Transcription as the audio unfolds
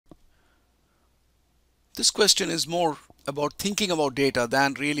This question is more about thinking about data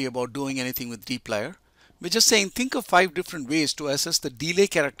than really about doing anything with dplyr. We're just saying think of 5 different ways to assess the delay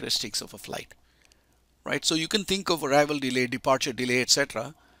characteristics of a flight. Right? So you can think of arrival delay, departure delay,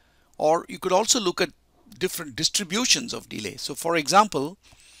 etc. Or you could also look at different distributions of delay. So for example,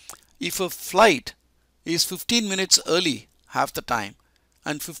 if a flight is 15 minutes early half the time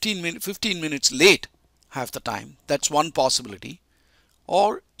and 15 minutes late half the time, that's one possibility.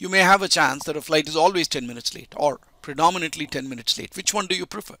 Or you may have a chance that a flight is always 10 minutes late or predominantly 10 minutes late. Which one do you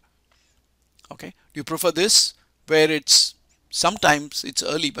prefer? Okay, do you prefer this where it's sometimes it's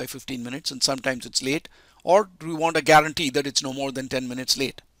early by 15 minutes and sometimes it's late, or do you want a guarantee that it's no more than 10 minutes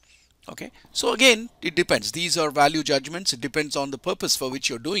late? Okay, so again, it depends. These are value judgments. It depends on the purpose for which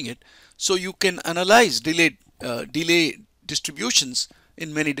you're doing it. So you can analyze delay distributions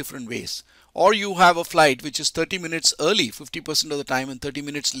in many different ways. Or you have a flight which is 30 minutes early 50% of the time and 30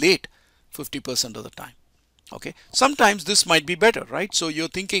 minutes late 50% of the time. Okay, sometimes this might be better, right? So you're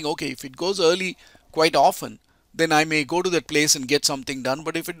thinking, okay, if it goes early quite often, then I may go to that place and get something done.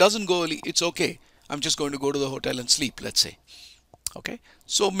 But if it doesn't go early, it's okay. I'm just going to go to the hotel and sleep, let's say. Okay,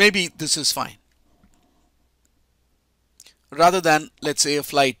 so maybe this is fine. Rather than, let's say, a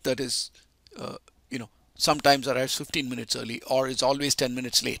flight that is, sometimes arrives 15 minutes early or is always 10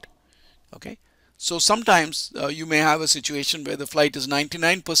 minutes late. Okay, so sometimes you may have a situation where the flight is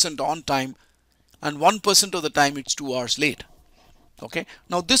 99% on time and 1% of the time it's 2 hours late. Okay,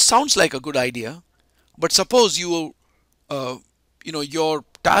 now this sounds like a good idea, but suppose your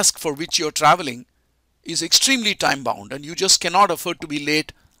task for which you're traveling is extremely time bound and you just cannot afford to be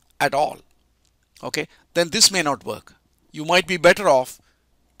late at all. Okay, then this may not work. You might be better off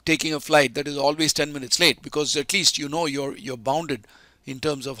taking a flight that is always 10 minutes late, because at least you're bounded in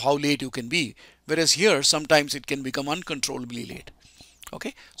terms of how late you can be, whereas here sometimes it can become uncontrollably late.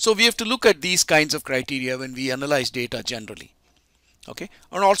 Okay, so we have to look at these kinds of criteria when we analyze data generally. Okay,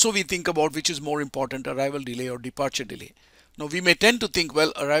 and also we think about which is more important, arrival delay or departure delay. Now we may tend to think,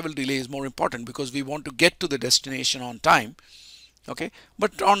 well, arrival delay is more important because we want to get to the destination on time. Okay,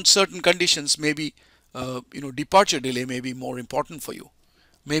 but on certain conditions, maybe departure delay may be more important for you.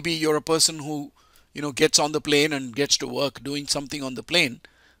 Maybe you're a person who gets on the plane and gets to work doing something on the plane,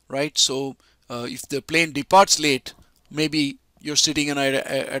 right? So if the plane departs late, maybe you're sitting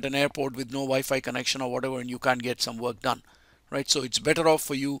at an airport with no Wi-Fi connection or whatever, and you can't get some work done, right? So it's better off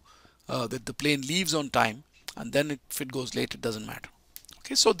for you that the plane leaves on time, and then if it goes late, it doesn't matter.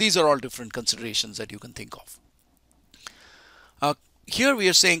 Okay, so these are all different considerations that you can think of. Here we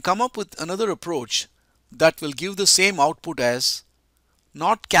are saying come up with another approach that will give the same output as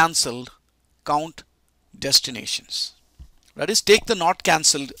not cancelled count destinations. That is, take the not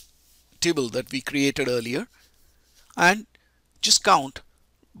cancelled table that we created earlier and just count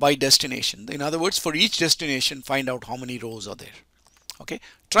by destination. In other words, for each destination, find out how many rows are there. Okay,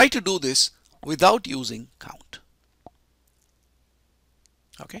 try to do this without using count.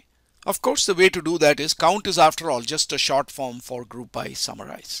 Okay, of course the way to do that is count is, after all, just a short form for group by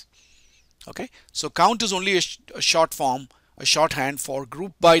summarize. Okay, so count is only a short form, a shorthand for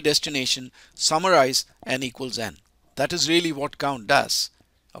group by destination, summarize n equals n. That is really what count does.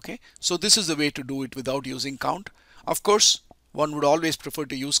 Okay, so this is the way to do it without using count. Of course, one would always prefer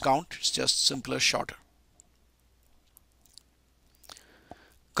to use count. It's just simpler, shorter.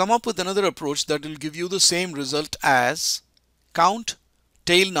 Come up with another approach that will give you the same result as count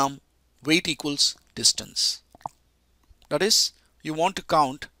tail num weight equals distance. That is, you want to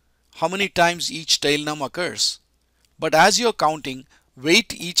count how many times each tail num occurs, but as you're counting,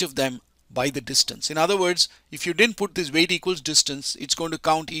 weight each of them by the distance. In other words, if you didn't put this weight equals distance, it's going to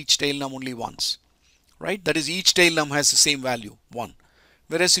count each tail num only once, right? That is, each tail num has the same value, 1.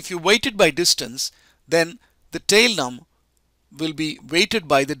 Whereas if you weight it by distance, then the tail num will be weighted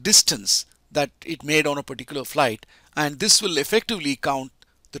by the distance that it made on a particular flight, and this will effectively count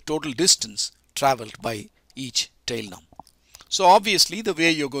the total distance traveled by each tail num. So obviously the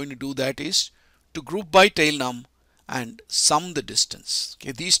way you're going to do that is to group by tail num and sum the distance.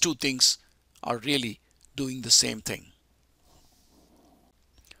 Okay, these two things are really doing the same thing.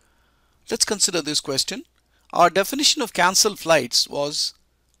 Let's consider this question. Our definition of cancelled flights was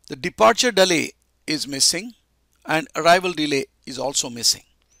the departure delay is missing and arrival delay is also missing.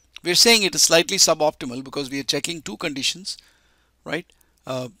 We're saying it is slightly suboptimal because we are checking two conditions, right?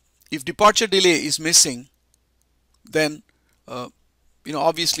 If departure delay is missing, then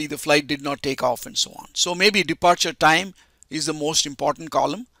obviously the flight did not take off and so on. So maybe departure time is the most important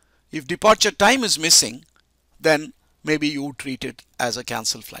column. If departure time is missing, then maybe you treat it as a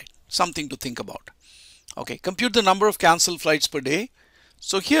cancelled flight. Something to think about. Okay, compute the number of cancelled flights per day.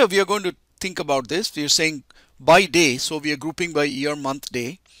 So here we are going to think about this. We are saying by day, so we are grouping by year, month,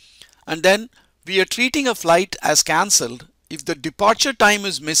 day, and then we are treating a flight as cancelled if the departure time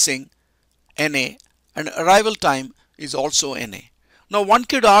is missing, NA, and arrival time is also NA. Now one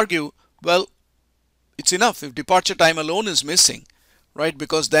could argue, well, it's enough if departure time alone is missing, right?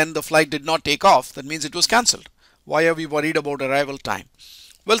 Because then the flight did not take off. That means it was cancelled. Why are we worried about arrival time?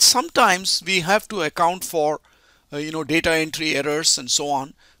 Well, sometimes we have to account for data entry errors and so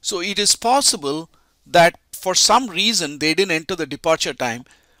on. So it is possible that for some reason they didn't enter the departure time,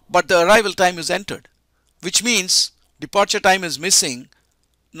 but the arrival time is entered, which means departure time is missing,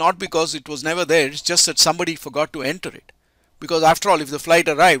 not because it was never there, it's just that somebody forgot to enter it. Because after all, if the flight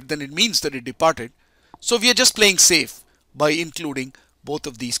arrived, then it means that it departed. So we are just playing safe by including both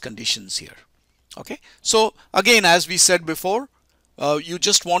of these conditions here. Okay, so again, as we said before, you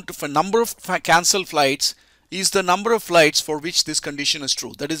just want to, for number of cancelled flights is the number of flights for which this condition is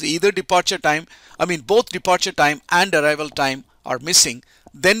true. That is either departure time, both departure time and arrival time are missing.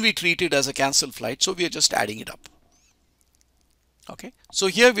 Then we treat it as a cancelled flight. So we are just adding it up. Okay, so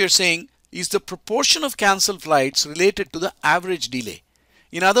here we are saying, is the proportion of cancelled flights related to the average delay?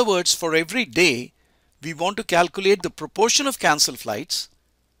 In other words, for every day, we want to calculate the proportion of cancelled flights,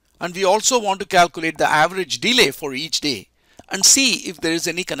 and we also want to calculate the average delay for each day and see if there is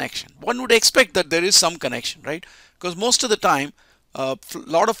any connection. One would expect that there is some connection, right? Because most of the time, a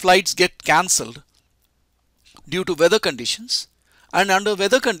lot of flights get cancelled due to weather conditions. And under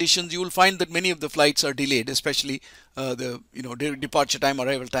weather conditions, you will find that many of the flights are delayed, especially the departure time,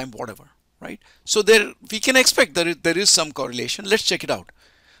 arrival time, whatever, right? So there we can expect that there is some correlation. Let's check it out.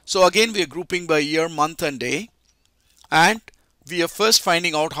 So again, we are grouping by year, month, and day, and we are first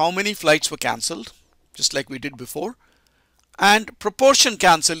finding out how many flights were cancelled, just like we did before. And proportion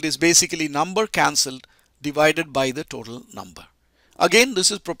cancelled is basically number cancelled divided by the total number. Again,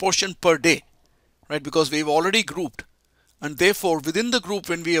 this is proportion per day, right? Because we've already grouped. And therefore, within the group,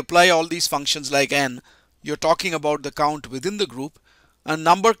 when we apply all these functions like n, you're talking about the count within the group. And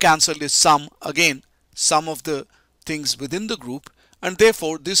number cancelled is sum, again, sum of the things within the group. And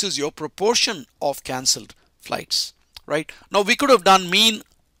therefore, this is your proportion of cancelled flights, right? Now, we could have done mean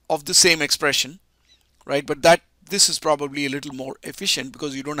of the same expression, right? But this is probably a little more efficient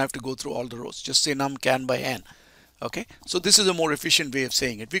because you don't have to go through all the rows. Just say num can by n. Okay, so this is a more efficient way of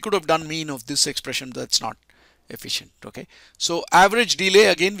saying it. We could have done mean of this expression. That's not efficient. Okay, so average delay,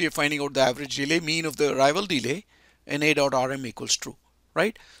 again we are finding out the average delay, mean of the arrival delay, na.rm equals true,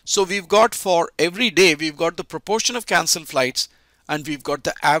 right? So we've got for every day, we've got the proportion of cancelled flights and we've got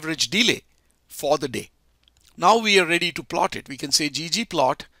the average delay for the day. Now we are ready to plot it. We can say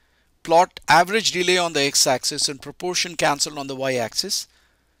ggplot, plot average delay on the x-axis and proportion cancelled on the y-axis.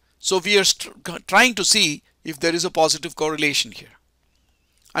 So we are trying to see if there is a positive correlation here.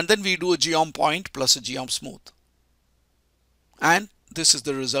 And then we do a geom point plus a geom smooth. And this is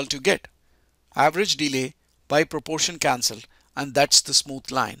the result you get. Average delay by proportion cancelled, and that's the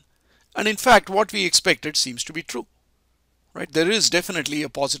smooth line. And in fact, what we expected seems to be true, right? There is definitely a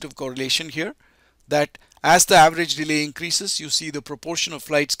positive correlation here that as the average delay increases, you see the proportion of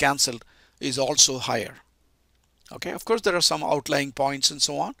flights cancelled is also higher. Okay, of course, there are some outlying points and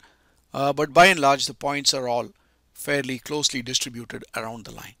so on, but by and large, the points are all fairly closely distributed around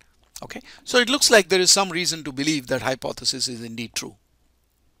the line. Okay, so it looks like there is some reason to believe that hypothesis is indeed true.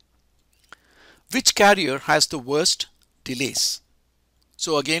 Which carrier has the worst delays?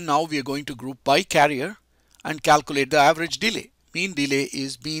 So again, now we are going to group by carrier and calculate the average delay. Mean delay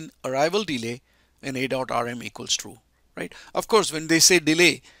is mean arrival delay and a.rm equals true, right? Of course, when they say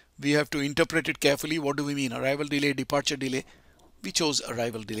delay, we have to interpret it carefully. What do we mean? Arrival delay, departure delay? We chose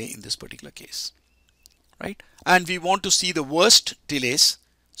arrival delay in this particular case, right? And we want to see the worst delays.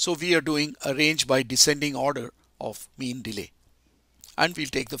 So we are doing a range by descending order of mean delay. And we'll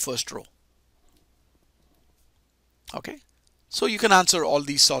take the first row. Okay, so you can answer all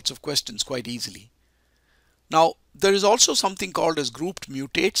these sorts of questions quite easily. Now, there is also something called as grouped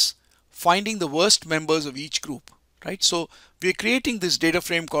mutates, finding the worst members of each group, right? So we are creating this data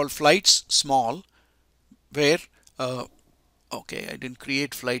frame called flights small, where, okay, I didn't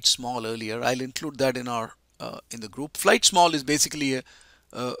create flight small earlier. I'll include that in our in the group. Flight small is basically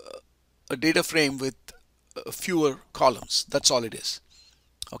a data frame with fewer columns. That's all it is.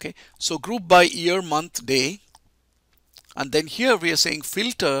 Okay, so group by year, month, day, and then here we are saying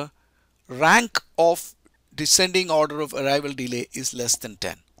filter rank of descending order of arrival delay is less than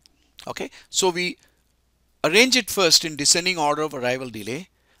 10. Okay, so we arrange it first in descending order of arrival delay,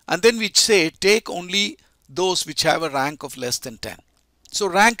 and then we say take only those which have a rank of less than 10. So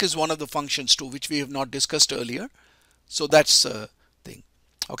rank is one of the functions too, which we have not discussed earlier. So that's a thing.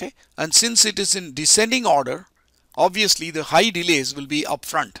 Okay, and since it is in descending order, obviously the high delays will be up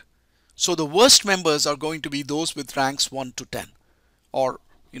front. So the worst members are going to be those with ranks 1 to 10, or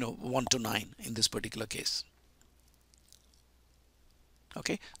 1 to 9 in this particular case.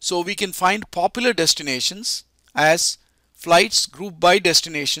 Okay, so we can find popular destinations as flights grouped by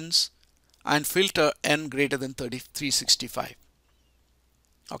destinations and filter n greater than 365.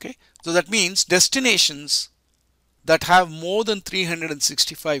 Okay, so that means destinations that have more than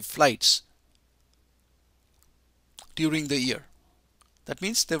 365 flights during the year. That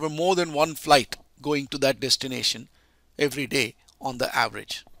means there were more than one flight going to that destination every day on the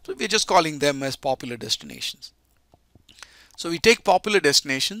average. So we're just calling them as popular destinations. So we take popular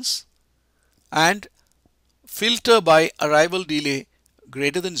destinations and filter by arrival delay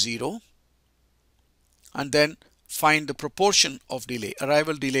greater than 0, and then find the proportion of delay,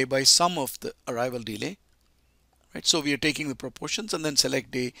 arrival delay by sum of the arrival delay. Right? So we are taking the proportions and then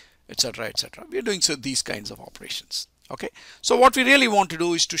select day, etc., etc. We are doing these kinds of operations. Okay. So what we really want to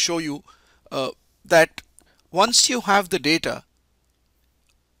do is to show you that once you have the data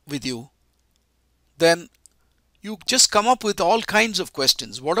with you, then you just come up with all kinds of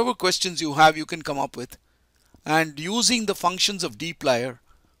questions. Whatever questions you have, you can come up with, and using the functions of dplyr,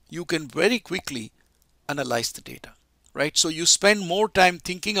 you can very quickly analyze the data. Right? So you spend more time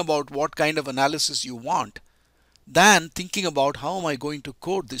thinking about what kind of analysis you want than thinking about how am I going to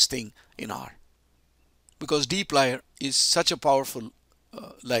code this thing in R. Because dplyr is such a powerful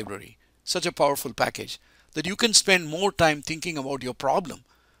library, such a powerful package, that you can spend more time thinking about your problem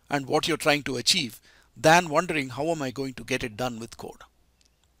and what you're trying to achieve than wondering how am I going to get it done with code.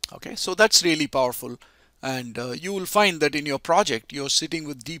 Okay, so that's really powerful, and you will find that in your project you're sitting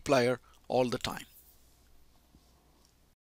with dplyr all the time.